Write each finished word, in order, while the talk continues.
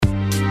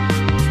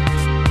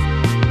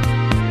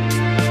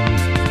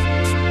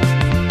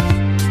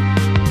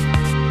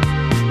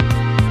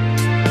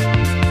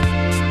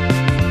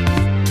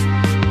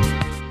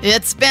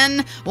It's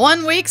been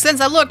 1 week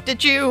since I looked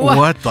at you.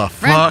 What the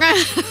fuck?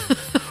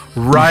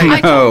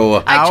 Right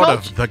out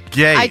of the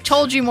gate. I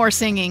told you more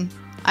singing.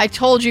 I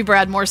told you,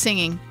 Brad, more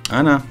singing.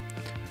 I know.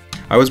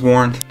 I was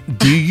warned.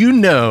 Do you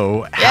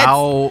know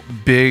how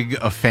big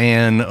a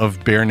fan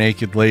of Bare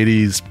Naked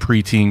Ladies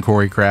preteen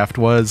Corey Kraft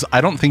was? I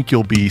don't think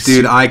you'll be...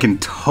 Dude, I can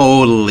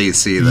totally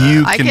see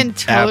that. I can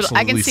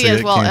see it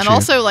as well. And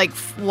also, like,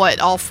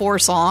 all 4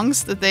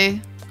 songs that they...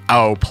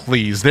 Oh,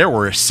 please. There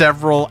were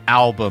several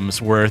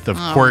albums worth of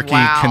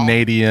quirky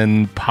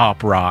Canadian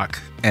pop rock,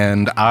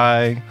 and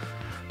I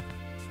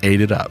ate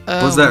it up.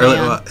 Was that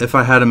really, If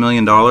I Had $1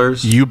 Million?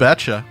 You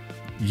betcha.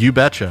 You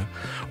betcha.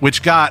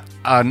 Which got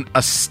an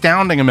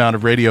astounding amount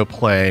of radio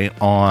play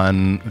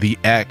on the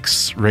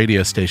X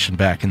radio station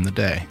back in the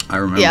day. I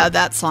remember. Yeah,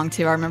 that song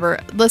too. I remember.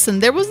 Listen,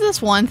 there was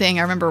this one thing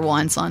I remember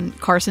once on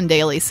Carson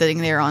Daly sitting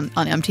there on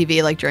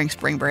MTV like during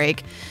spring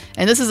break.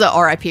 And this is a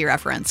RIP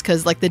reference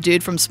because like the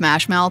dude from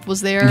Smash Mouth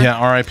was there.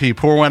 Yeah, RIP.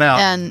 Pour one out.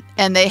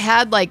 And they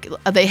had like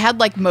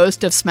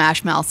most of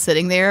Smash Mouth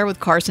sitting there with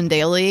Carson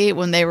Daly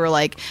when they were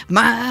like,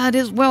 might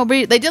as well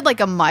be. They did like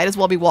a Might As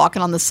Well Be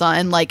Walking on the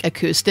Sun like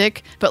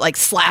acoustic, but like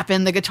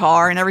slapping the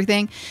guitar and everything.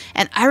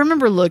 And I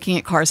remember looking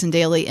at Carson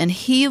Daly and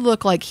he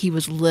looked like he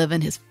was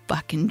living his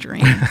fucking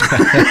dream. You know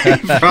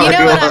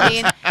what I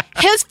mean?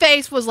 His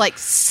face was like,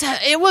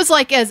 it was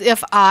like as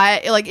if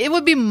it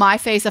would be my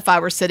face if I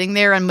were sitting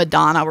there and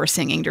Madonna were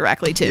singing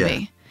directly to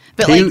me.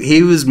 But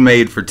he was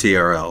made for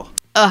TRL.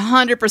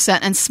 100%.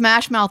 And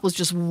Smash Mouth was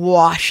just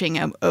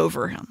washing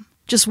over him.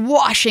 Just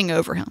washing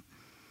over him.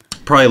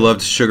 Probably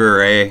loved Sugar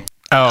Ray.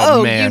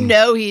 Oh, man. You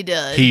know he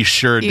did. He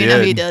sure did. You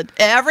know he did.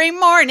 Every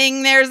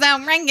morning there's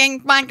that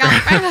ringing.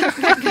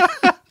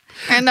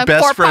 And the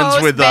best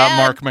friends with bed.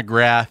 Mark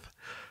McGrath,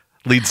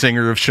 lead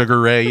singer of Sugar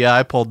Ray. Yeah,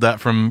 I pulled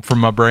that from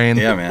my brain.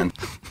 Yeah, man.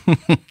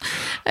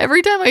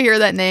 Every time I hear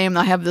that name,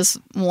 I have this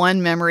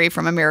one memory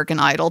from American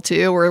Idol,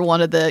 too, where one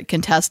of the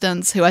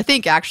contestants, who I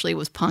think actually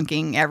was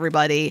punking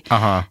everybody,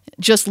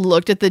 just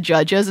looked at the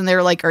judges and they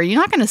were like, are you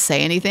not going to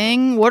say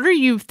anything? What are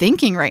you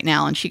thinking right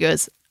now? And she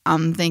goes,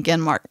 I'm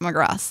thinking Mark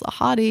McGrath's a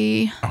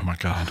hottie. Oh, my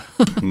God.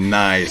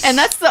 Nice. And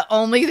that's the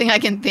only thing I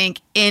can think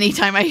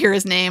anytime I hear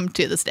his name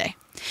to this day.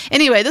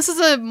 Anyway, this is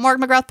a Mark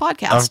McGrath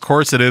podcast. Of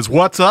course it is.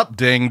 What's up,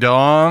 ding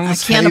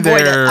dongs? I can't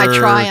avoid it. I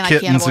try and I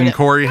can't kittens avoid and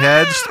Corey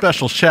heads.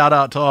 Special shout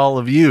out to all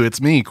of you.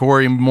 It's me,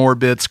 Corey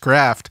Morbits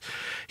Kraft,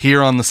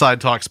 here on the Side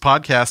Talks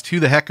podcast.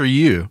 Who the heck are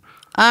you?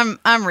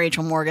 I'm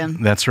Rachel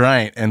Morgan. That's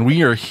right. And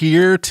we are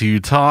here to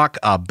talk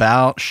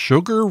about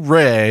Sugar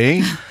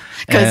Ray.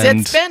 Because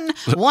it's been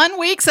 1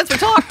 week since we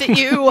talked at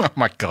you. Oh,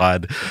 my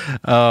God.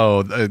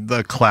 Oh,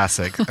 the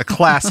classic. A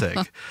classic.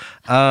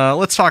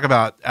 Let's talk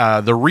about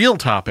the real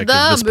topic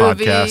of this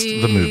podcast,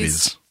 the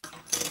movies.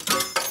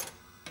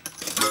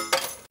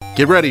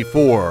 Get ready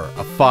for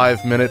a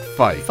 5-minute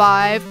fight.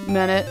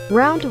 5-minute.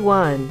 Round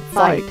 1,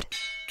 fight.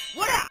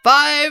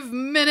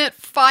 5-minute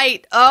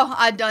fight. Oh,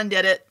 I done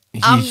did it.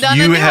 I'm done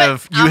You to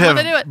have do it. I'm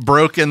gonna do it.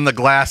 broken the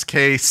glass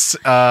case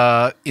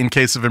in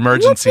case of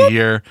emergency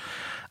here.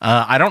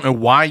 I don't know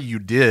why you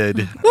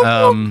did,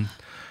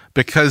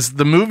 because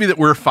the movie that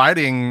we're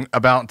fighting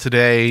about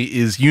today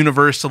is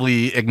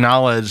universally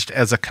acknowledged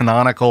as a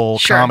canonical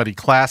comedy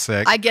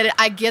classic. I get it.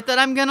 I get that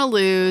I'm going to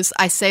lose.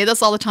 I say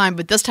this all the time,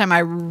 but this time I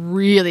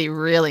really,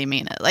 really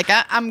mean it. Like,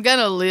 I'm going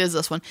to lose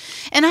this one.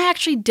 And I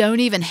actually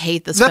don't even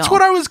hate this film. That's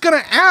what I was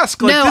going to ask.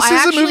 Like, no, this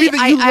is a movie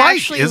that you like, I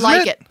actually isn't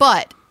like it?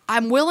 But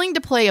I'm willing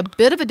to play a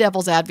bit of a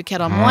devil's advocate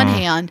on one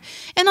hand,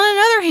 and on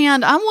another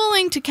hand, I'm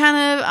willing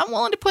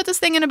to put this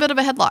thing in a bit of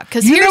a headlock.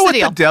 Because here's the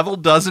deal: the devil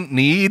doesn't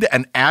need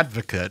an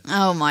advocate.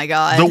 Oh my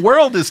God, the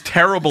world is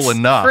terrible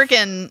enough.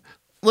 Freaking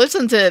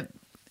listen to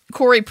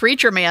Corey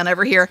Preacher Man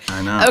over here.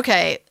 I know.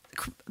 Okay,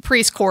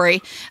 Priest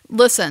Corey,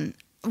 listen.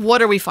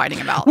 What are we fighting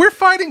about? We're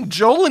fighting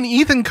Joel and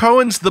Ethan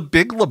Coen's The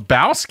Big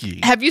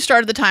Lebowski. Have you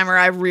started the timer?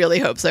 I really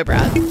hope so,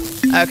 Brad.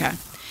 Okay.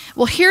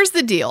 Well, here's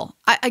the deal.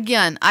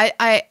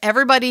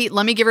 Everybody,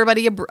 let me give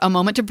everybody a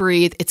moment to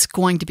breathe. It's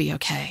going to be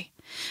okay.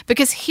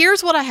 Because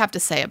here's what I have to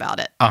say about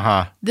it.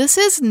 This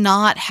is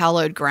not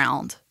hallowed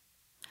ground.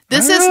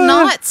 This is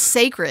not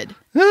sacred.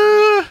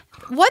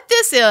 What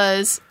this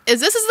is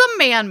this is a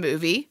man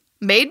movie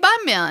made by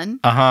men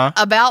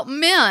about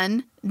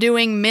men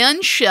doing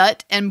men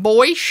shit and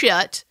boy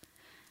shit.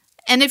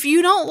 And if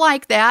you don't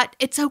like that,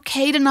 it's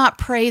okay to not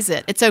praise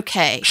it. It's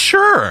okay.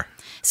 Sure.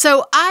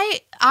 So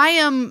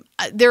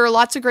there are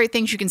lots of great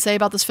things you can say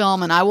about this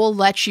film, and I will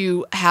let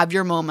you have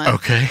your moment.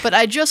 Okay. But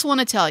I just want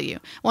to tell you,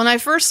 when I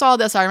first saw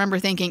this, I remember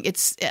thinking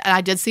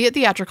I did see it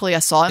theatrically. I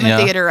saw it in the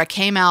theater. I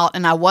came out,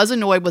 and I was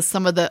annoyed with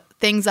some of the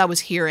things I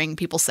was hearing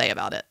people say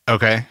about it.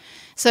 Okay.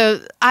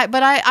 So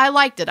I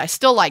liked it. I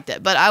still liked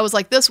it. But I was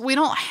like, we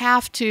don't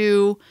have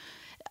to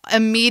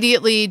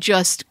immediately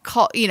just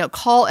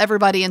call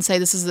everybody and say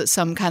this is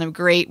some kind of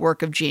great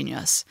work of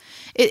genius.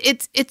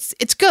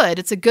 It's good.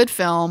 It's a good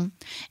film.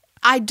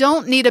 I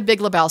don't need a Big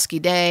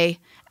Lebowski day.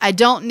 I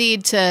don't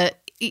need to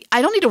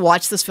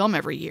watch this film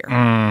every year.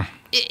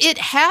 It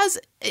has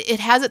it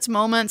has its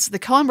moments. The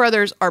Coen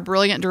brothers are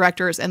brilliant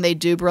directors and they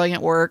do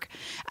brilliant work.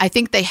 I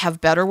think they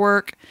have better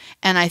work.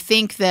 And I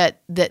think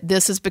that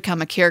this has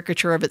become a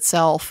caricature of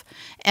itself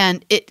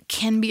and it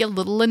can be a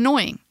little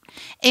annoying.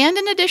 And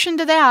in addition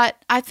to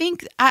that, I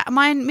think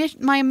my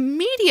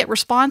immediate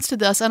response to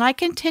this, and I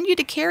continue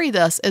to carry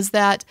this, is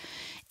that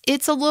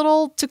it's a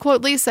little, to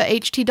quote Lisa,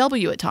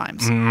 HTW at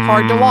times.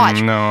 Hard to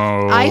watch.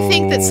 No. I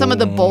think that some of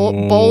the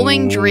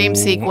bowling dream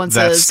sequences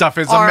that stuff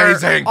is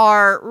amazing.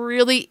 Are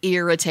really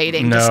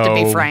irritating, just to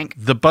be frank.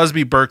 The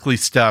Busby Berkeley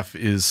stuff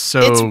is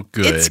so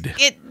good.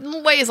 It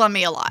weighs on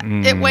me a lot.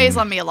 It weighs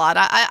on me a lot.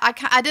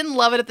 I didn't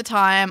love it at the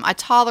time. I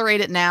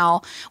tolerate it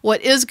now.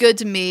 What is good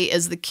to me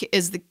is the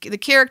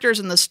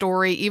characters and the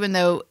story, even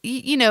though,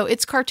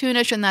 it's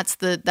cartoonish and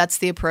that's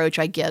the approach.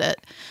 I get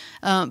it.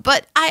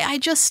 But I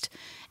just...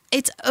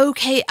 It's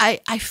okay.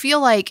 I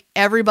feel like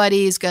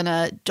everybody's going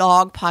to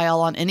dogpile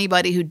on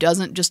anybody who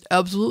doesn't just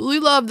absolutely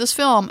love this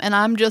film. And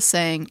I'm just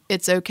saying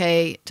it's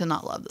okay to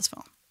not love this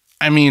film.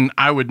 I mean,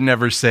 I would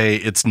never say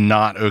it's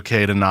not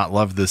okay to not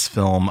love this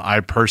film. I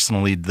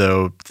personally,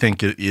 though,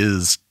 think it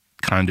is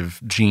kind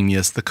of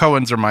genius. The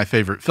Coens are my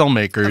favorite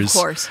filmmakers.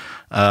 Of course.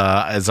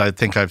 As I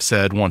think I've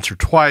said once or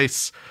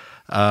twice.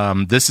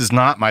 This is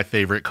not my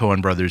favorite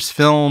Coen Brothers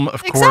film,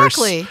 of course.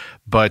 Exactly.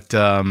 But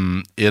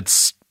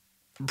it's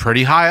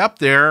pretty high up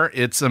there.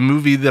 It's a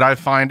movie that I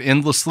find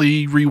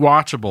endlessly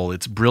rewatchable.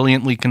 It's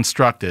brilliantly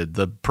constructed.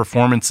 The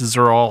performances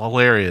are all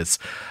hilarious.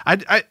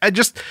 I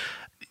just,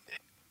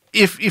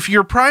 if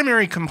your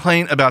primary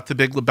complaint about The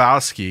Big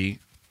Lebowski,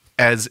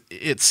 as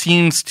it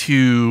seems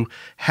to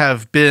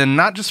have been,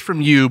 not just from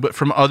you, but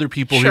from other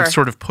people who've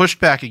sort of pushed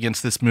back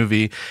against this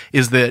movie,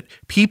 is that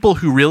people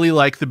who really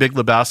like The Big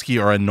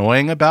Lebowski are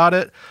annoying about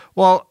it,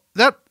 well,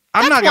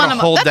 I'm not going to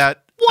hold that.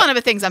 One of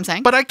the things I'm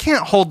saying. But I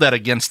can't hold that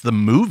against the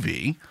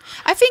movie.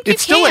 I think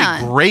it's still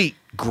a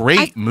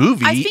great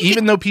movie,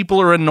 even though people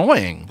are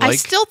annoying. I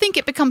still think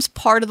it becomes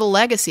part of the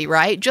legacy,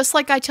 right? Just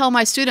like I tell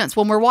my students,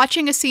 when we're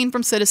watching a scene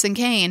from Citizen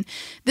Kane,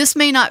 this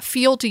may not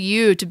feel to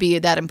you to be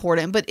that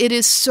important, but it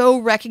is so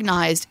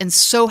recognized and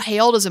so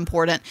hailed as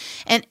important,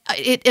 and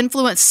it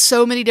influenced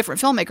so many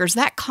different filmmakers.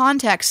 That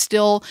context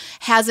still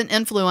has an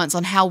influence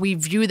on how we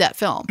view that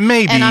film.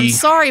 Maybe. And I'm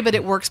sorry, but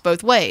it works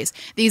both ways.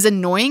 These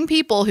annoying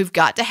people who've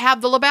got to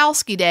have the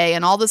Lebowski Day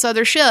and all this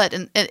other shit,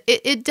 and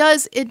it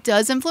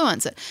does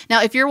influence it.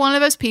 Now, if you're one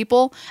of those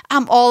people,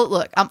 I'm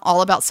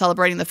all about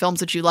celebrating the films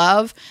that you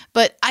love,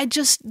 but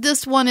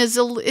this one is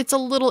it's a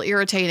little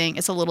irritating.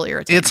 It's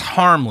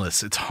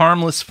harmless. It's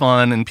harmless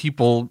fun, and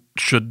people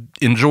should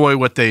enjoy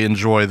what they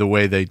enjoy the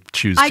way they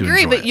choose to enjoy. I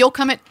agree, but you'll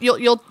come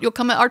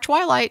at our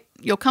Twilight.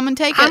 You'll come and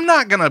take it. I'm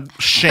not going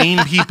to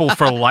shame people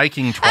for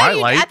liking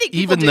Twilight, I think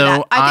even do though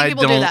that. I think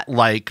I don't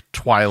like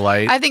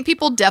Twilight. I think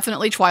people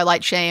definitely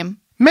Twilight shame.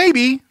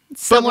 Maybe.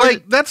 Similar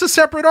but that's a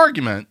separate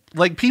argument.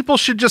 Like, people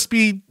should just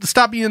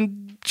stop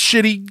being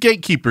shitty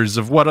gatekeepers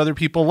of what other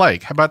people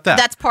like. How about that?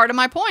 That's part of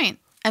my point.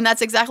 And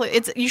that's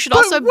exactly you should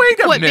also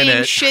quit being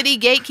shitty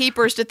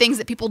gatekeepers to things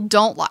that people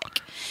don't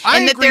like. I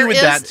agree with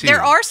that too.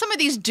 There are some of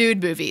these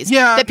dude movies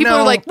that people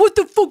are like, what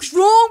the fuck's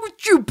wrong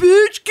with you,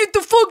 bitch? Get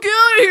the fuck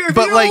out of here if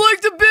you don't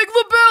like The Big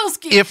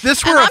Lebowski. If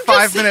this were a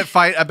 5-minute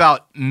fight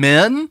about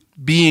men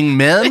being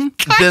men,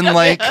 then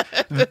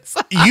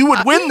you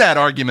would win that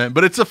argument.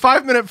 But it's a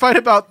 5-minute fight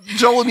about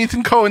Joel and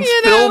Ethan Coen's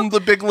film The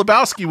Big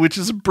Lebowski, which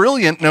is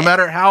brilliant no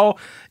matter how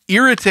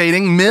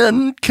irritating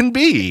men can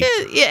be.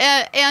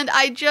 Yeah, and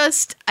I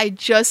just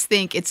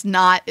think it's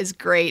not as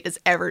great as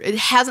ever. It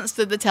hasn't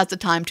stood the test of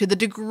time to the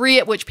degree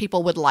at which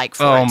people would like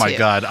for it to. Oh my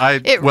God.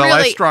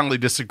 I strongly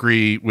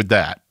disagree with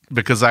that.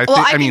 Because I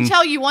can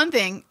tell you one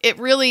thing. It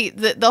really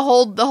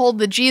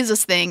the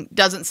Jesus thing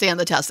doesn't stand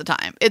the test of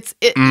time. I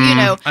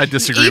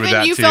disagree with that too.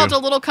 Even you felt a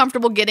little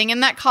comfortable getting in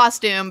that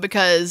costume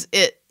because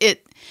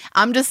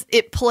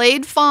it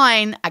played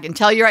fine. I can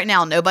tell you right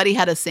now, nobody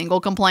had a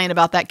single complaint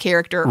about that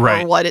character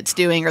or what it's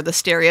doing or the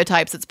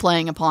stereotypes it's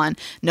playing upon.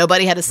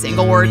 Nobody had a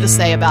single word to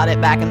say about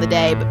it back in the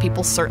day, but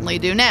people certainly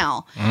do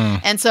now.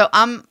 And so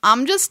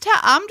I'm just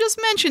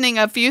mentioning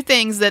a few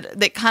things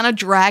that kind of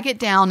drag it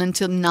down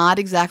into not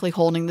exactly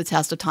holding the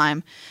test of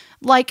time,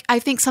 like I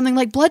think something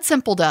like Blood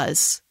Simple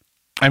does.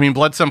 I mean,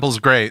 Blood Simple's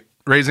great.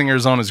 Raising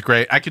Arizona is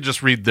great. I could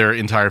just read their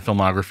entire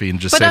filmography and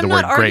just say the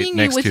word great next to them. But I'm not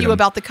arguing with you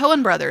about the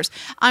Coen brothers.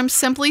 I'm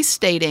simply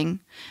stating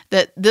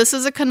that this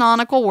is a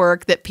canonical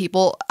work that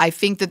I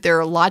think that there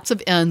are lots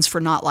of ends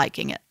for not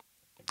liking it.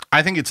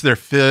 I think it's their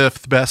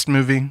 5th best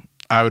movie.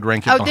 I would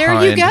rank it behind.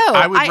 There you go.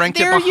 I would rank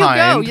it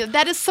behind. You go.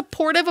 That is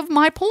supportive of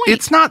my point.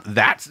 It's not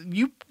that.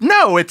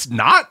 No, it's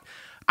not.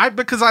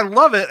 Because I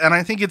love it and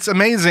I think it's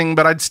amazing,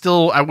 but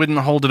I wouldn't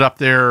hold it up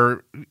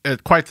there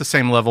at quite the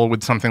same level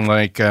with something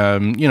like,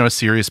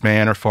 Serious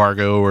Man or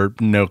Fargo or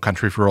No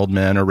Country for Old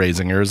Men or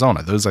Raising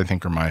Arizona. Those I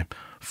think are my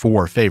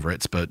 4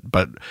 favorites. But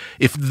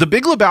if The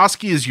Big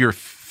Lebowski is your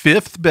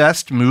 5th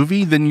best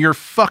movie, then you're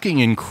fucking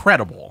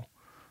incredible.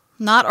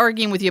 Not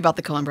arguing with you about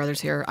the Coen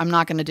brothers here. I'm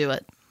not going to do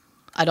it.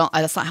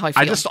 That's not how I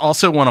feel. I just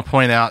also want to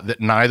point out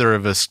that neither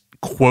of us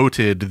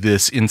quoted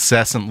this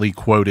incessantly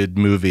quoted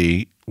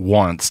movie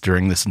once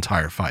during this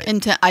entire fight.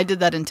 I did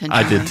that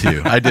intentionally.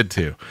 I did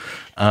too.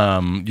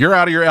 You're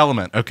out of your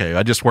element. Okay,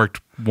 I just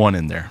worked one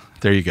in there.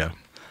 There you go.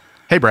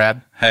 Hey,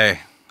 Brad. Hey,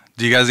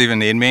 do you guys even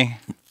need me?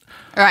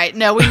 All right.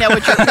 No, we know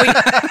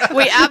what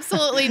we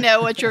absolutely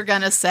know what you're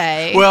going to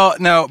say. Well,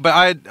 no,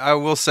 but I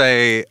will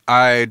say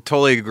I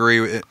totally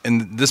agree.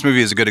 And this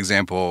movie is a good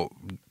example,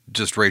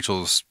 just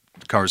Rachel's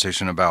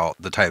conversation about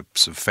the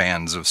types of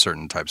fans of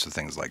certain types of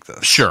things like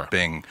this. Sure.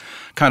 Being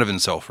kind of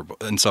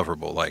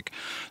insufferable. Like,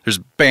 there's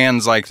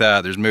bands like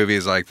that, there's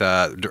movies like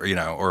that,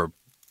 or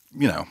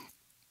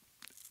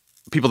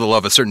people that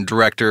love a certain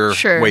director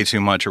way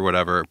too much or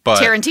whatever.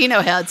 But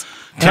Tarantino heads.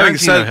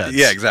 Tarantino heads.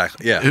 Yeah,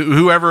 exactly. Yeah.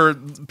 Whoever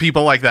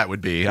people like that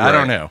would be. Right. I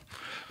don't know.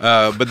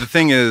 But the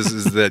thing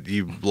is that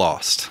you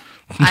lost.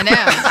 I know.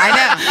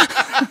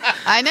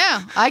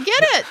 I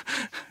get it.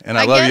 And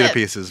I love you to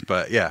pieces,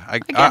 but yeah,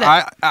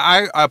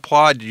 I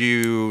applaud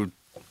you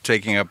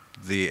taking up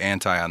the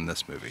anti on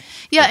this movie.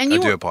 Yeah, I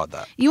do applaud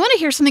that. You want to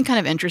hear something kind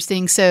of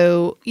interesting?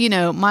 So,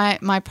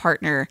 my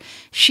partner,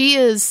 she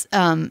is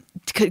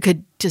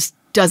could just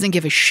doesn't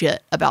give a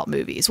shit about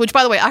movies. Which,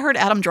 by the way, I heard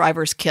Adam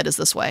Driver's kid is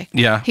this way.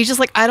 Yeah. He's just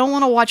like, I don't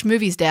want to watch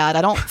movies, Dad.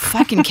 I don't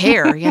fucking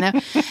care,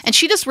 And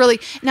she just really,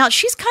 now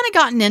she's kind of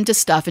gotten into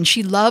stuff, and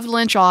she loved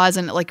Lynch Oz,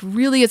 and it like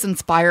really has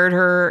inspired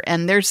her.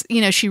 And there's,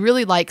 she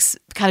really likes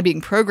kind of being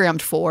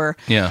programmed for.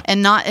 Yeah.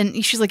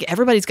 And she's like,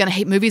 everybody's going to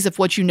hate movies if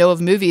what you know of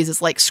movies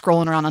is like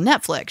scrolling around on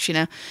Netflix,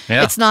 Yeah.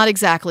 It's not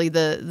exactly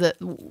the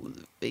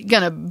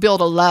gonna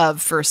build a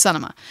love for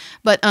cinema.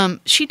 But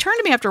she turned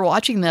to me after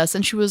watching this,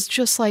 and she was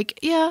just like,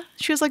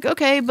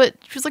 okay, but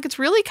she was like, it's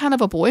really kind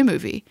of a boy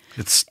movie.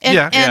 It is.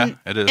 And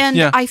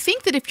I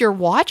think that if you're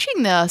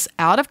watching this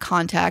out of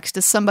context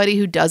as somebody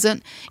who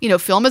doesn't,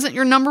 film isn't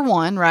your number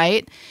one,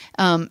 right?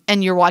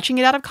 And you're watching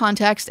it out of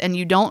context, and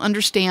you don't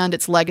understand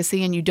its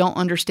legacy, and you don't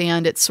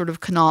understand its sort of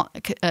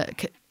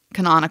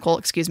canonical,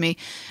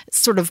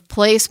 sort of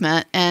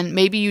placement, and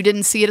maybe you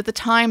didn't see it at the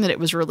time that it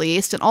was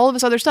released and all of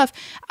this other stuff.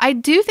 I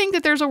do think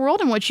that there's a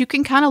world in which you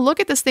can kind of look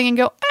at this thing and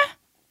go,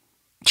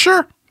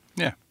 sure.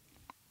 Yeah.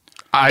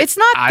 It's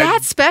not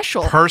that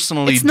special.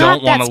 Personally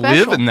don't want to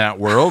live in that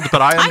world,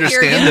 but I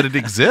understand that it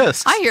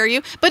exists. I hear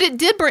you. But it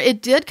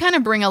did kind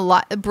of bring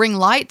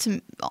light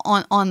to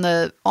on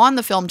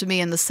the film to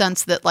me, in the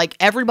sense that like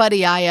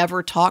everybody I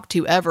ever talked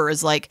to ever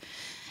is like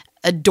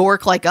a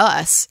dork like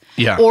us.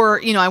 Yeah.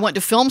 Or, I went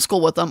to film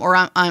school with them,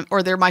 or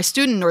or they're my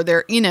student, or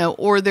they're,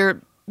 or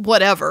they're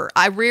whatever.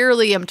 I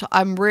rarely am,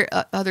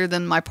 other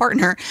than my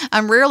partner,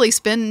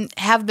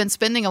 have been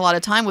spending a lot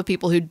of time with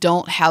people who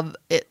don't have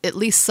at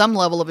least some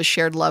level of a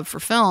shared love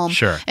for film.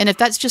 Sure. And if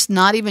that's just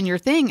not even your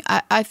thing,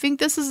 I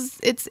think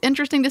it's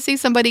interesting to see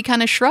somebody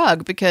kind of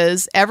shrug,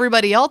 because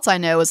everybody else I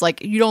know is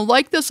like, you don't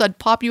like this, I'd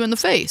pop you in the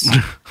face.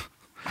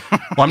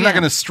 Well, I'm not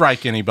going to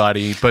strike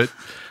anybody, but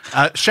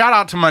shout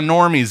out to my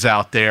normies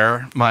out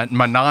there, my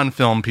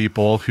non-film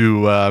people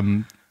who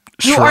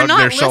shrug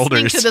their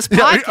shoulders. To this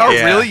podcast. Oh,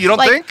 really? You don't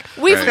think?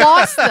 We've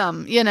lost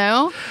them,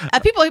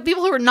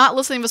 People who are not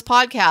listening to this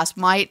podcast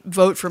might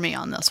vote for me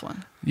on this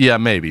one. Yeah,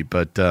 maybe,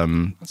 but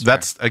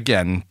that's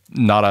again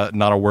not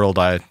a world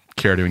I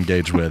care to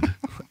engage with.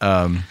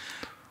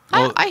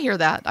 I hear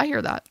that.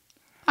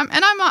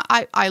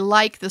 I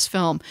like this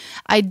film.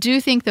 I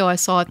do think, though, I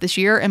saw it this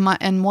year,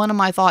 and one of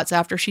my thoughts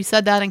after she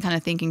said that and kind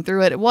of thinking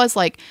through it, it was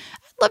like,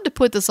 I'd love to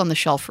put this on the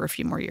shelf for a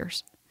few more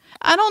years.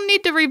 I don't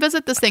need to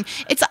revisit this thing.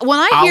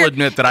 I'll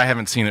admit that I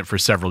haven't seen it for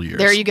several years.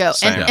 There you go.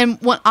 And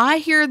when I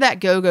hear that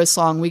Go-Go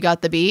song, We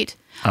Got the Beat,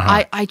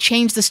 I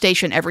change the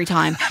station every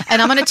time.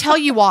 And I'm going to tell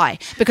you why.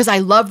 Because I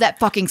love that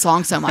fucking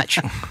song so much.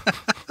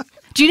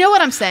 Do you know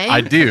what I'm saying? I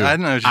do. I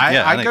know.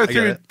 I go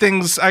through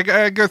things.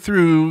 I go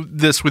through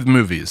this with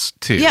movies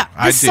too. Yeah,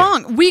 the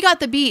song "We Got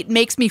the Beat"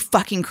 makes me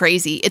fucking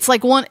crazy. It's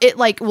like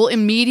it will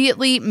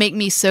immediately make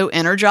me so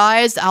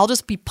energized. I'll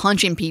just be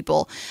punching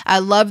people. I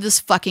love this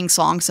fucking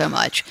song so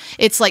much.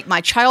 It's like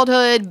my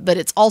childhood, but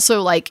it's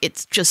also like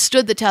it's just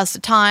stood the test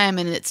of time,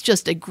 and it's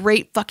just a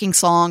great fucking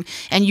song.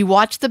 And you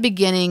watch the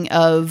beginning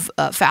of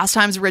Fast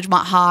Times at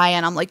Ridgemont High,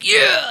 and I'm like,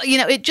 yeah,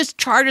 it just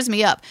charges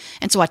me up.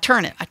 And so I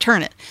turn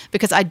it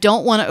because I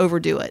don't want to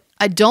overdo it.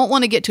 I don't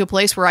want to get to a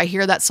place where I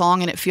hear that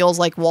song and it feels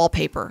like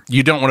wallpaper.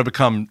 You don't want to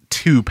become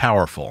too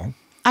powerful.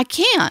 I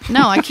can't.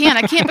 No, I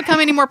can't. I can't become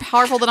any more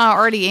powerful than I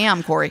already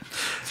am, Corey.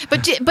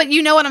 But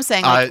you know what I'm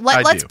saying. Like,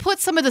 let's put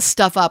some of this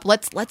stuff up.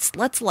 Let's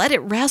let it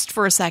rest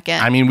for a second.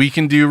 I mean, we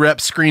can do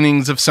rep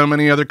screenings of so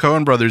many other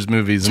Coen Brothers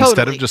movies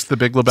instead of just The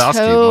Big Lebowski.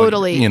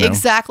 Totally.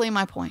 Exactly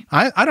my point.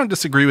 I don't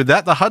disagree with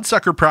that. The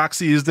Hudsucker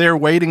Proxy is there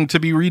waiting to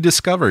be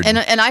rediscovered.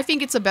 And I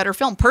think it's a better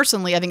film.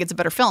 Personally, I think it's a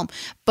better film.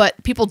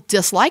 But people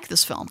dislike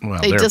this film.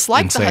 Well, they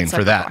dislike the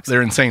Hudsucker Proxy.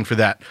 They're insane for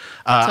that.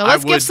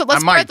 So let's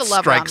spread the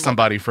love strike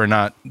somebody for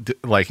not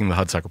liking the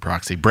Hudsucker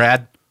Proxy.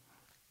 Brad?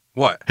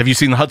 What? Have you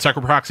seen the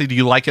Hudsucker Proxy? Do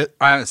you like it?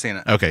 I haven't seen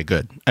it. Okay,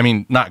 good. I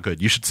mean, not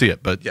good. You should see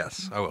it, but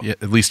yes, I will.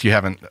 At least you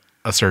haven't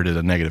asserted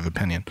a negative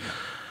opinion.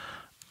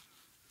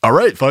 All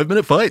right,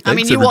 5-minute fight.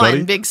 Thanks, you everybody.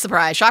 won. Big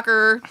surprise.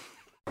 Shocker.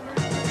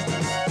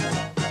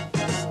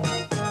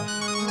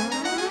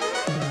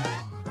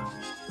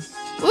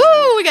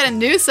 we got a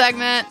new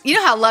segment. You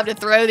know how I love to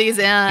throw these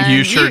in.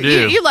 You sure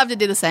do. You love to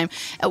do the same.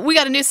 We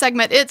got a new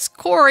segment. It's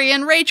Corey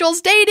and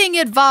Rachel's dating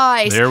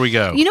advice. There we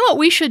go. You know what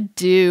we should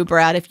do,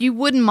 Brad? If you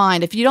wouldn't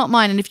mind, if you don't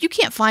mind, and if you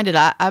can't find it,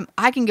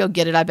 I can go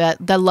get it. I bet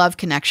the Love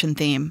Connection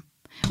theme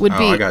would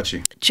be I got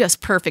you.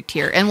 just perfect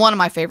here, and one of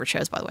my favorite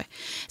shows, by the way.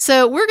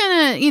 So we're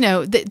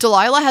gonna,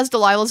 Delilah has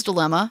Delilah's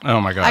Dilemma.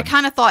 Oh my God. I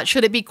kind of thought,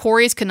 should it be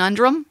Corey's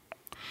Conundrum?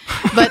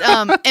 But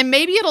and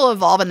maybe it'll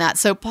evolve in that.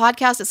 So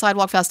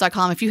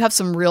podcast@sidewalkfest.com. If you have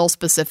some real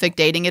specific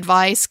dating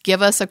advice,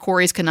 give us a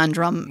Corey's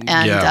Conundrum,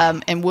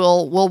 and and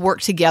we'll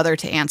work together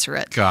to answer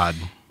it. God.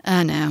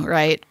 I know,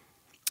 right?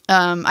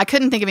 I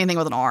couldn't think of anything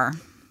with an R.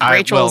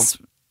 Rachel's.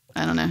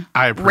 I don't know.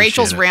 I appreciate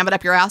Rachel's it. ram it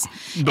up your ass.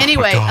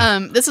 Anyway,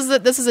 this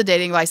is a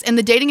dating advice, and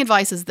the dating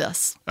advice is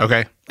this.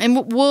 Okay.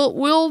 And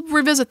we'll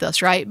revisit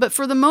this, right? But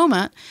for the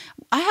moment,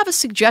 I have a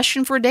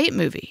suggestion for a date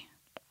movie.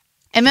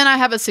 And then I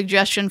have a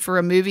suggestion for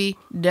a movie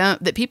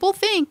that people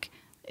think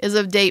is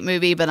a date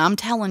movie, but I'm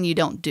telling you,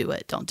 don't do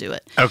it. Don't do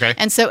it. Okay.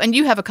 And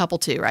you have a couple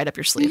too, right up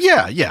your sleeve.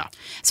 Yeah.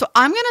 So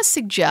I'm going to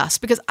suggest,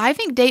 because I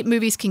think date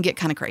movies can get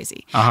kind of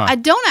crazy. I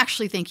don't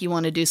actually think you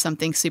want to do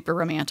something super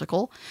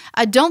romantical.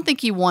 I don't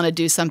think you want to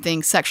do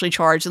something sexually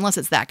charged unless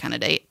it's that kind of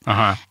date.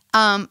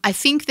 I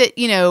think that,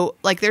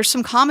 like there's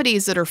some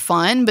comedies that are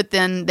fun, but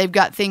then they've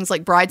got things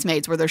like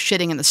Bridesmaids where they're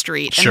shitting in the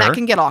street, and that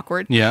can get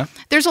awkward. Yeah.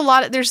 There's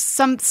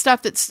some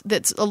stuff that's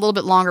a little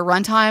bit longer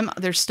runtime.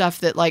 There's stuff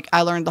that, like,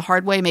 I learned the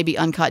hard way, maybe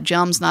Uncut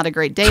Gems, not a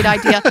great date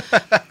idea.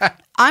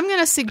 I'm going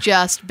to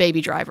suggest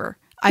Baby Driver.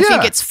 I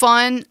think it's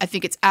fun. I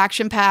think it's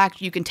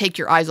action-packed. You can take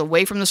your eyes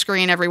away from the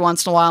screen every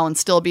once in a while and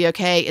still be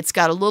okay. It's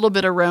got a little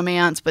bit of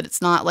romance, but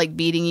it's not like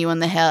beating you in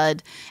the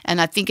head. And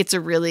I think it's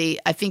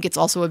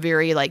also a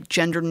very like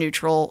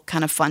gender-neutral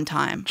kind of fun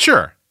time.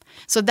 Sure.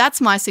 So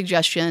that's my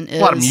suggestion. A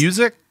lot of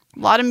music? A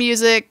lot of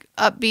music,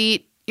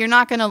 upbeat. You're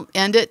not going to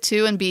end it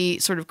too and be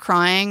sort of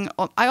crying.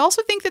 I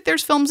also think that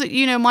there's films that,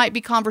 might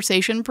be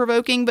conversation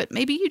provoking, but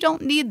maybe you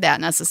don't need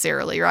that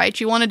necessarily, right?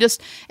 You want to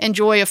just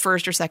enjoy a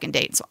first or second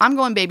date. So I'm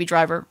going Baby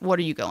Driver. What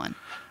are you going?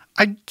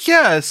 I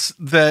guess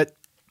that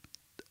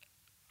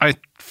I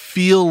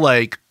feel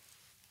like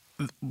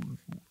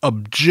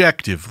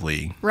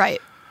objectively,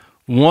 Right.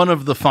 one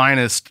of the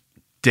finest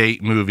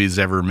date movies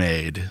ever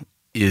made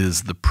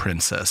is The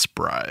Princess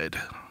Bride.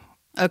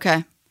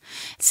 Okay.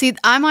 See,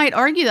 I might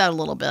argue that a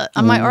little bit.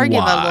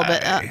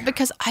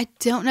 Because I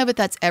don't know that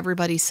that's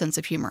everybody's sense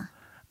of humor.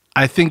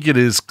 I think it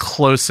is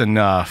close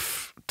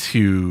enough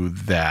to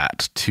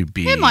that to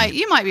be You might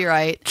be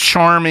right.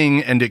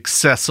 charming and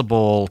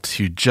accessible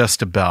to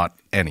just about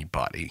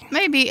anybody.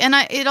 Maybe. And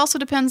it also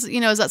depends,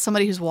 is that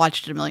somebody who's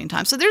watched it a million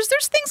times? So there's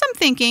things I'm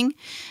thinking,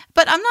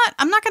 but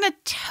I'm not going to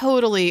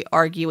totally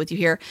argue with you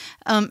here.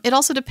 It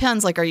also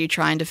depends, like, are you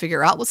trying to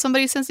figure out what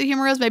somebody's sense of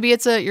humor is? Maybe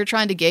you're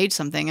trying to gauge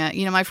something.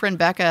 My friend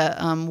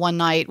Becca, one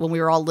night when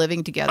we were all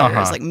living together, it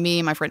was like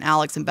me, my friend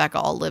Alex, and Becca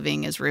all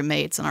living as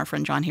roommates, and our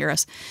friend John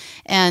Harris,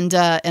 and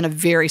in a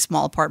very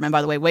small apartment,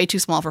 by the way, way too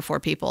small for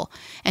 4 people.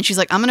 And she's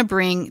like, I'm going to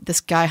bring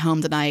this guy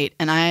home tonight,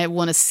 and I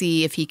want to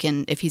see if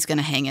he's going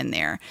to hang in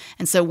there.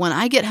 And so when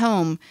I get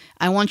home,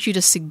 I want you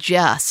to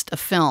suggest a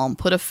film,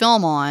 put a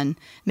film on,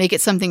 make it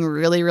something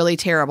really, really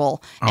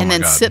terrible, and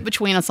then sit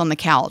between us on the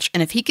couch.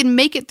 And if he can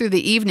make it through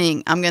the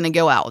evening, I'm going to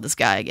go out with this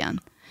guy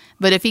again.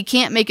 But if he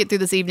can't make it through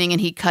this evening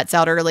and he cuts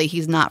out early,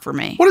 he's not for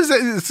me. What is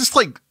that? Is this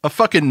like a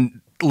fucking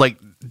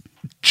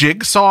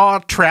jigsaw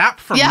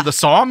trap from the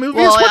Saw movies?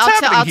 Well, What's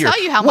happening here? I'll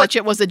tell you how much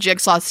it was a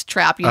jigsaw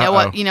trap. You know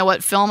what? You know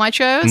what film I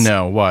chose?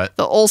 No, what?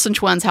 The Olsen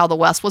Twins, How the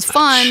West Was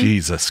Fun.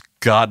 Jesus,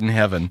 God in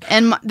heaven.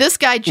 And this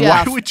guy,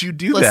 Jeff. Why would you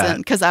do listen, that?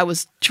 Because I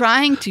was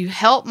trying to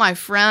help my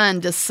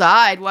friend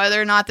decide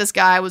whether or not this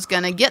guy was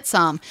going to get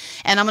some.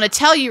 And I'm going to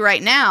tell you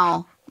right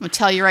now,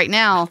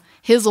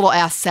 his little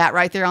ass sat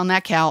right there on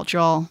that couch,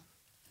 y'all.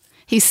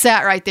 He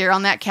sat right there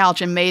on that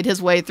couch and made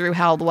his way through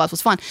How the West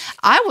Was Fun.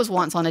 I was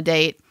once on a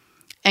date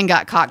and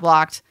got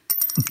cock-blocked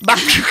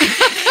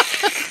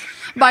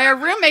by a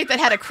roommate that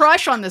had a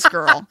crush on this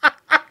girl.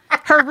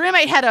 Her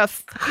roommate had a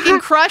fucking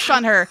crush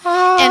on her.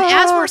 And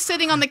as we're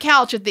sitting on the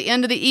couch at the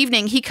end of the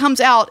evening, he comes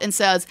out and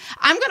says,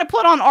 I'm going to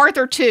put on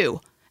Arthur 2.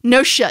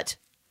 No shit.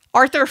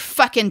 Arthur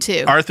fucking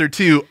 2. Arthur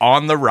 2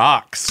 on the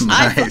rocks.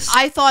 Nice.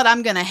 I thought,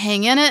 I'm going to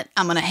hang in it.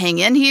 I'm going to hang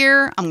in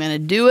here. I'm going to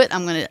do it.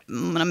 I'm going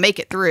to make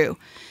it through.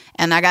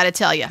 And I got to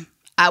tell you,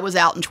 I was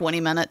out in 20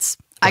 minutes.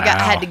 I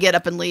had to get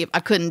up and leave. I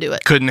couldn't do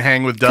it. Couldn't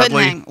hang with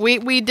Dudley. Couldn't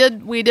hang. We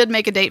did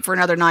make a date for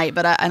another night,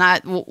 but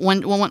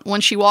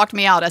when she walked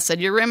me out, I said,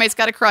 your roommate's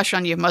got a crush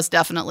on you. Most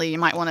definitely, you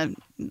might want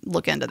to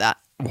look into that.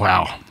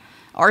 Wow.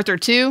 Arthur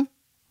 2.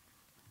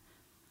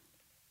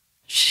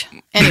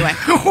 Anyway,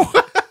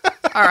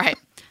 all right.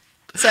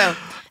 So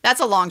that's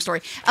a long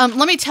story. Let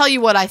me tell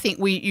you what I think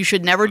you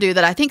should never do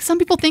that I think some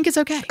people think is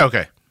okay.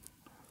 Okay.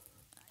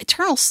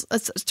 Eternal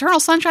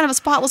Sunshine of a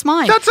Spotless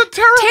Mind. That's a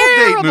terrible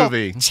date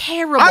movie.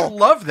 Terrible. I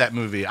love that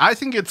movie. I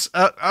think it's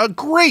a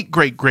great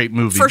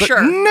movie. For but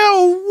sure.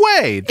 No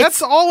way.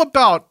 That's all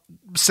about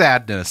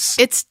sadness.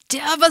 It's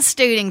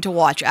devastating to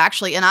watch,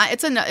 actually, and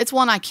it's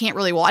one I can't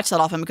really watch that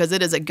often because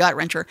it is a gut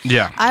wrencher.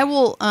 Yeah. I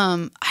will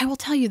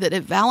tell you that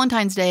at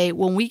Valentine's Day,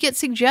 when we get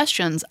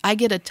suggestions, I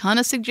get a ton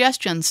of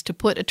suggestions to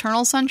put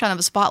Eternal Sunshine of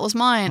a Spotless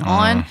Mind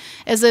on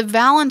as a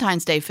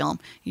Valentine's Day film,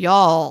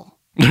 y'all.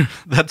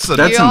 That's Y'all.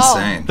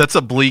 insane. That's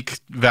a bleak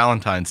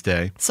Valentine's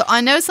Day. So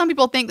I know some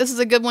people think this is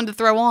a good one to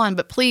throw on,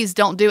 but please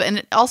don't do it.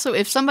 And also,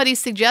 if somebody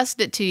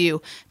suggested it to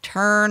you,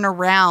 turn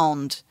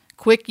around,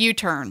 quick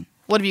U-turn.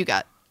 What have you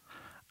got?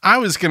 I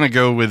was going to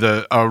go with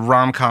a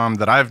rom-com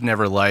that I've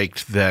never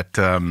liked that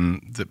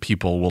that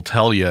people will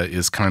tell you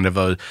is kind of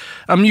a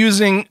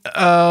amusing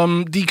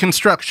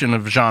deconstruction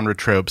of genre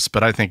tropes,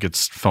 but I think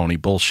it's phony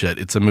bullshit.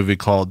 It's a movie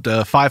called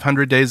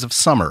 500 Days of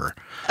Summer.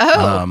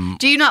 Oh,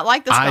 do you not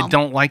like this film? I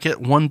don't like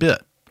it one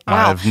bit.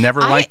 Wow. I've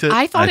never liked it.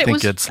 I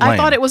think it's lame. I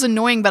thought it was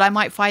annoying, but I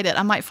might fight it.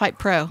 I might fight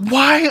pro.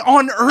 Why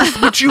on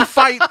earth would you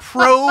fight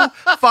pro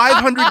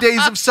 500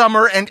 Days of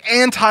Summer and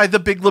anti The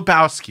Big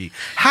Lebowski?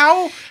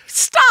 How?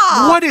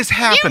 Stop! What is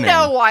happening? You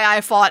know why I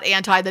fought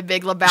anti The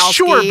Big Lebowski.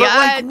 Sure, but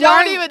like,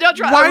 don't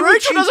try. why would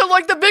Rachel you- doesn't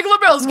like The Big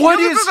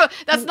Lebowski.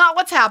 That's not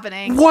what's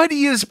happening. What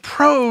is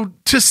pro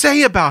to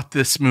say about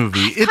this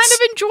movie? Kind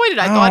of enjoyed it.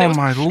 I thought it was.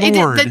 my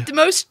Lord.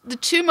 The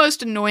two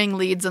most annoying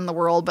leads in the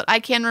world, but I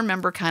can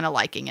remember kind of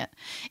liking it.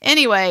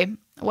 Anyway,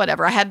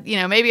 whatever. I had,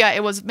 maybe I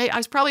was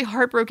probably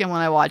heartbroken when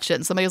I watched it,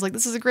 and somebody was like,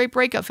 "This is a great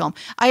breakup film."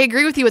 I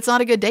agree with you. It's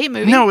not a good date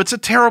movie. No, it's a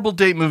terrible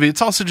date movie.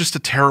 It's also just a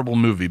terrible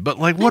movie. But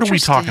like, what are we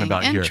talking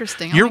about here?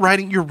 Interesting. You're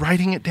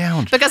writing it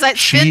down Because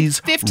it's been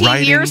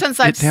 15 years since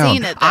I've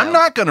seen it, though. I'm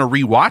not going to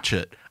rewatch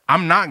it.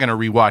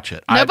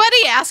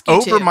 Nobody asked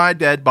you to. Over my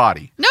dead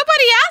body.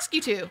 Nobody asked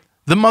you to.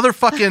 The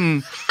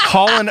motherfucking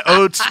Hall &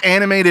 Oates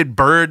animated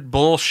bird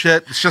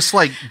bullshit. It's just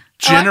like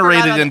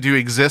generated into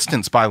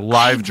existence by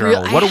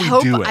LiveJournal. What are we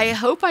doing? I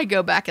hope I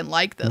go back and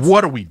like this.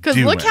 What are we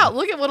doing? Because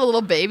look at what a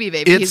little baby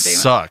It he's doing.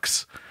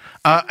 sucks.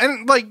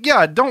 And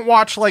don't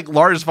watch like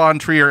Lars von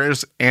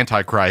Trier's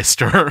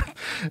Antichrist or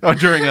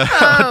during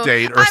a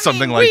date or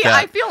something like that.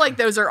 I feel like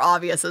those are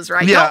obviouses,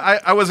 right? Yeah,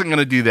 I wasn't going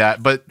to do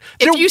that, but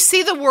if you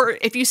see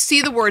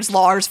the words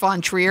Lars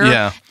von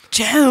Trier,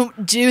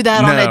 don't do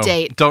that on a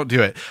date. Don't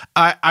do it.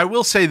 I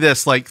will say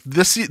this: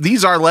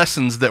 these are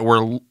lessons that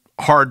were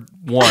hard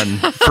won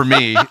for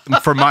me,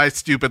 for my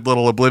stupid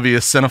little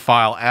oblivious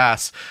cinephile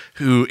ass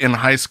who in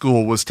high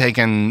school was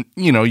taking,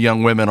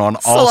 young women on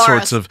all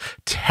sorts of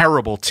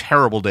terrible,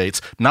 terrible dates.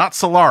 Not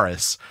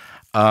Solaris.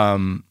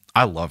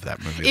 I love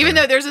that movie. Even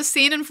though there's a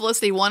scene in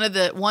Felicity, one of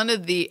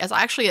the it's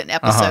actually an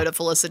episode of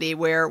Felicity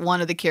where one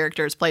of the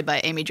characters played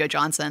by Amy Jo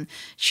Johnson,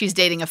 she's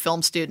dating a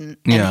film student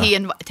and he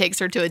takes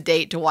her to a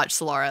date to watch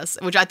Solaris,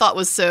 which I thought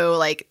was so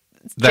like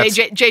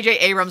J.J.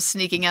 Abrams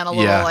sneaking in a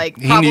little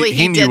probably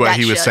he knew what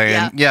he was shit,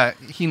 saying. Yeah,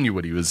 he knew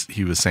what he was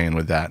saying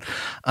with that.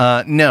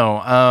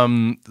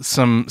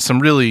 Some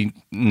really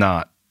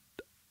not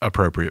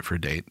appropriate for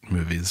date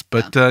movies,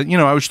 but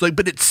I was like,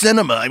 but it's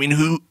cinema. I mean,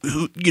 who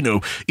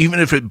even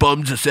if it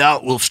bums us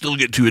out, we'll still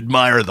get to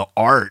admire the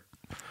art.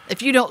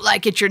 If you don't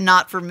like it, you're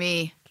not for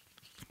me.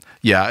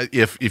 Yeah,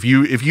 if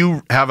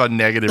you have a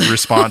negative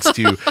response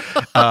to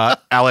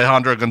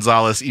Alejandro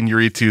Gonzalez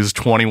Iñárritu's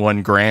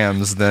 21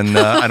 grams, then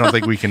I don't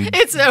think we can.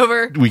 It's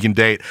over. We can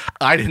date.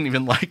 I didn't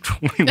even like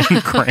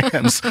 21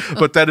 grams,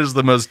 but that is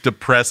the most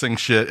depressing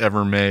shit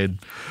ever made,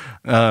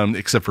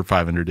 except for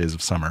 500 Days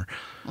of Summer.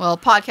 Well,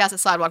 podcast at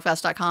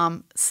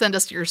sidewalkfest.com. Send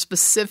us your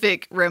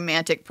specific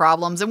romantic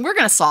problems, and we're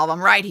going to solve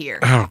them right here.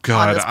 Oh,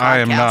 God. I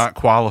am not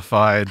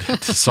qualified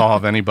to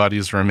solve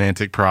anybody's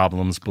romantic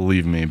problems,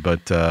 believe me,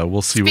 but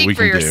we'll see what we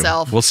can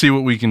do. We'll see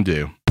what we can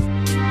do.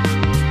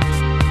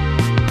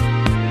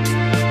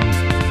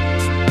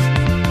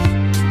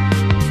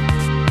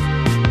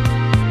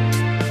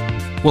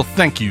 Well,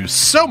 thank you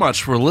so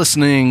much for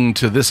listening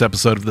to this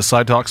episode of the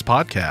Side Talks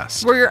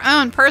podcast. We're your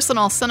own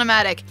personal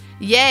cinematic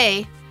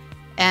yay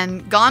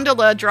and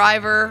gondola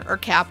driver or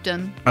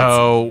captain.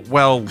 Oh,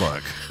 well,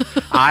 look,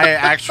 I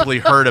actually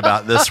heard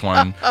about this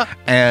one,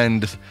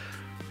 and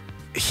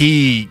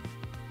they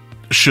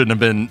shouldn't have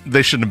been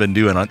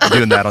doing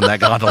that on that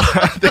gondola.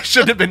 They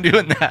shouldn't have been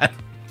doing that.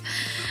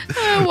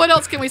 What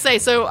else can we say?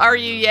 So are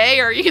you yay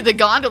or are you the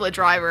gondola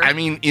driver? I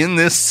mean, in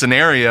this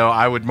scenario,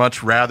 I would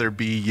much rather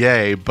be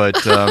yay, but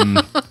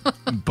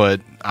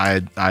but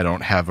I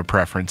don't have a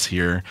preference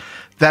here.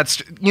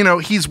 That's,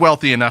 he's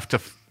wealthy enough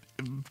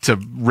to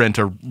rent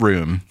a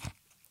room.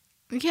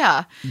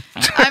 Yeah.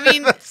 I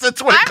mean, that's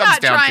what it comes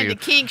down I'm not trying to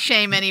kink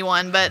shame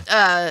anyone, but,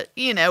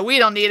 we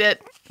don't need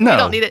it. No, we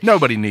don't need it.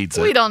 Nobody needs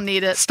it. We don't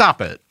need it.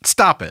 Stop it.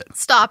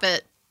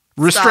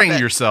 Restrain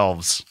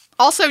yourselves.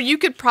 Also,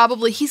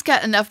 he's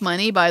got enough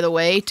money, by the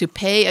way, to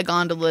pay a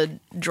gondola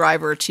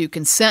driver to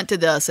consent to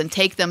this and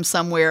take them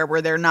somewhere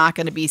where they're not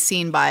going to be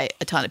seen by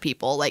a ton of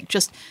people. Like,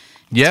 just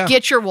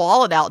get your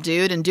wallet out,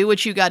 dude, and do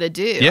what you got to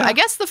do. Yeah. I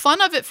guess the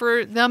fun of it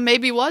for them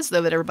maybe was,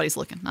 though, that everybody's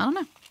looking. I don't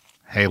know.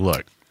 Hey,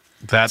 look,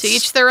 that's To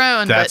each their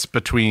own. That's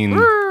between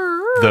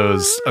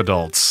those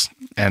adults,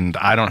 and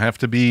I don't have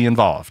to be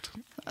involved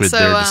with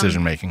their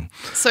decision making.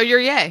 So you're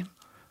yay.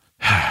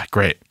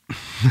 Great.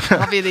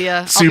 I'll be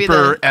the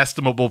Super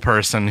estimable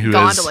person who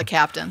gondola is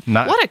captain.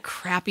 not- What a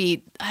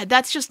crappy.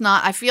 That's just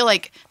not. I feel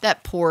like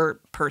that poor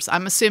person.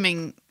 I'm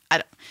assuming.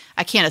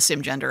 I can't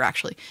assume gender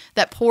actually.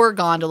 That poor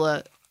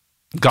gondolier.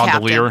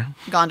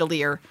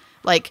 Gondolier.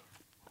 Like,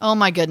 oh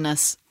my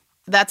goodness,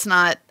 that's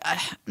not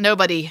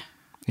nobody.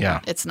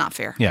 Yeah, It's not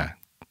fair. yeah.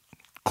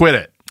 Quit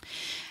it.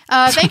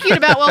 Thank you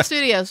to Batwell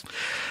Studios.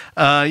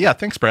 Yeah,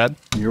 thanks, Brad.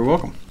 You're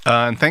welcome.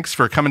 And thanks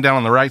for coming down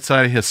on the right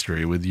side of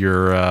history with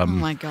your Oh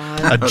my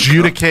god.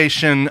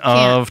 adjudication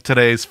of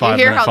today's You 5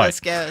 hear minute how fight. this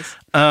goes.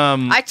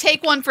 I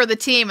take one for the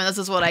team, and this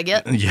is what I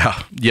get.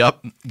 Yeah. Yep.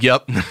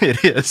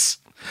 It is.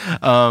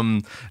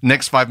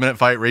 Next 5 minute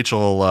fight,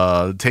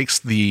 Rachel takes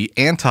the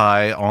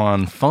anti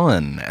on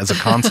fun as a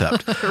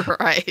concept.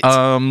 Right.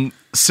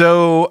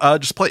 So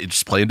just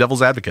play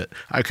devil's advocate.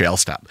 Okay, I'll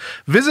stop.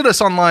 Visit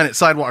us online at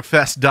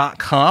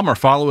sidewalkfest.com or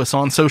follow us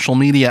on social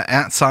media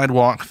at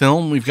Sidewalk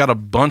Film. We've got a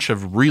bunch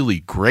of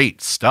really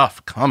great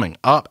stuff coming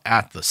up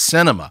at the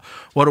cinema.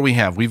 What do we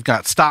have? We've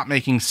got Stop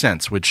Making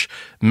Sense, which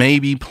may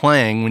be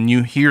playing when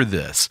you hear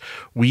this.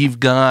 We've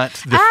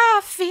got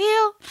I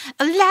feel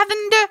a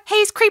lavender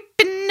haze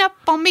creeping up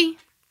on me.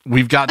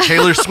 We've got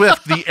Taylor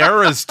Swift, the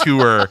Eras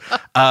Tour,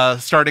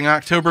 starting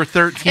October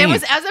 13th. It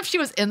was as if she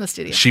was in the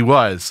studio. She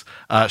was.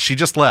 She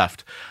just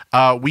left.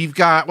 We've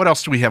got, what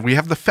else do we have? We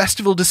have the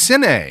Festival de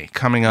Cine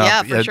coming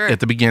up at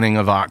the beginning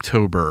of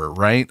October,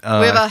 right? We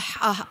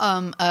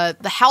have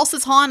the House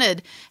is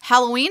Haunted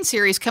Halloween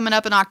series coming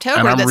up in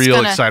October. And I'm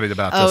real excited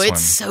about this one. Oh,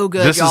 it's so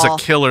good, This y'all.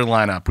 is a killer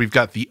lineup. We've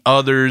got The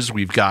Others.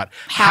 We've got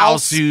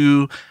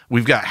Houseu.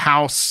 We've got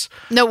House.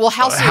 No, well,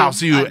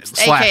 Houseu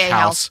slash AKA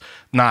House.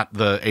 Not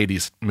the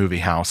 80s movie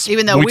House.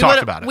 Even though we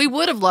talked about it. We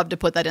would have loved to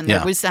put that in there.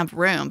 Yeah. We just have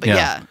room. But Yeah.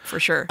 yeah, for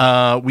sure.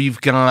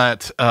 We've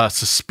got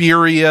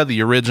Suspiria,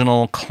 the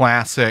original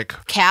classic.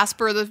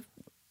 Casper,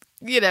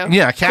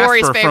 Yeah, Corey's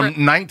Casper favorite.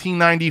 from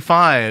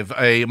 1995,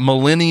 a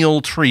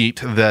millennial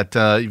treat that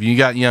if you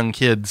got young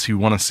kids who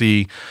want to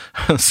see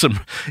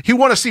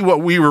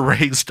what we were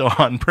raised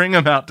on, bring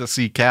them out to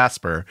see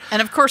Casper.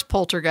 And of course,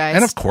 Poltergeist.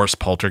 And of course,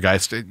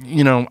 Poltergeist.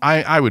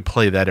 I would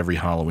play that every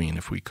Halloween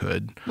if we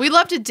could. We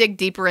love to dig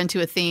deeper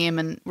into a theme,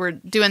 and we're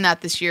doing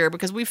that this year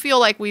because we feel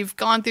like we've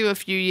gone through a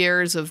few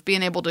years of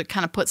being able to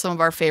kind of put some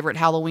of our favorite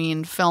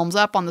Halloween films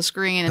up on the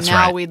screen, and That's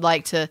now right. we'd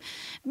like to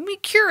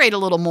curate a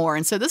little more.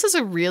 And so this is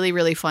a really,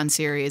 really fun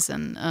series,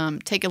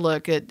 and take a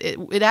look.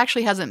 It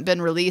actually hasn't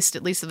been released,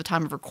 at least at the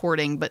time of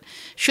recording, but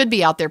should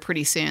be out there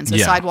pretty soon. So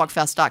Yeah.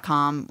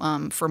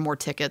 sidewalkfest.com for more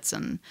tickets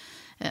and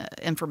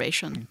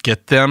information.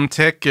 Get them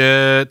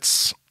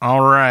tickets.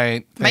 All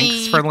right.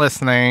 Thanks Bye. for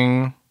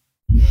listening.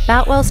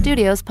 Batwell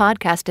Studios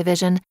Podcast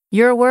Division.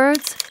 Your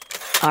words,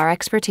 our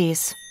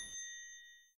expertise.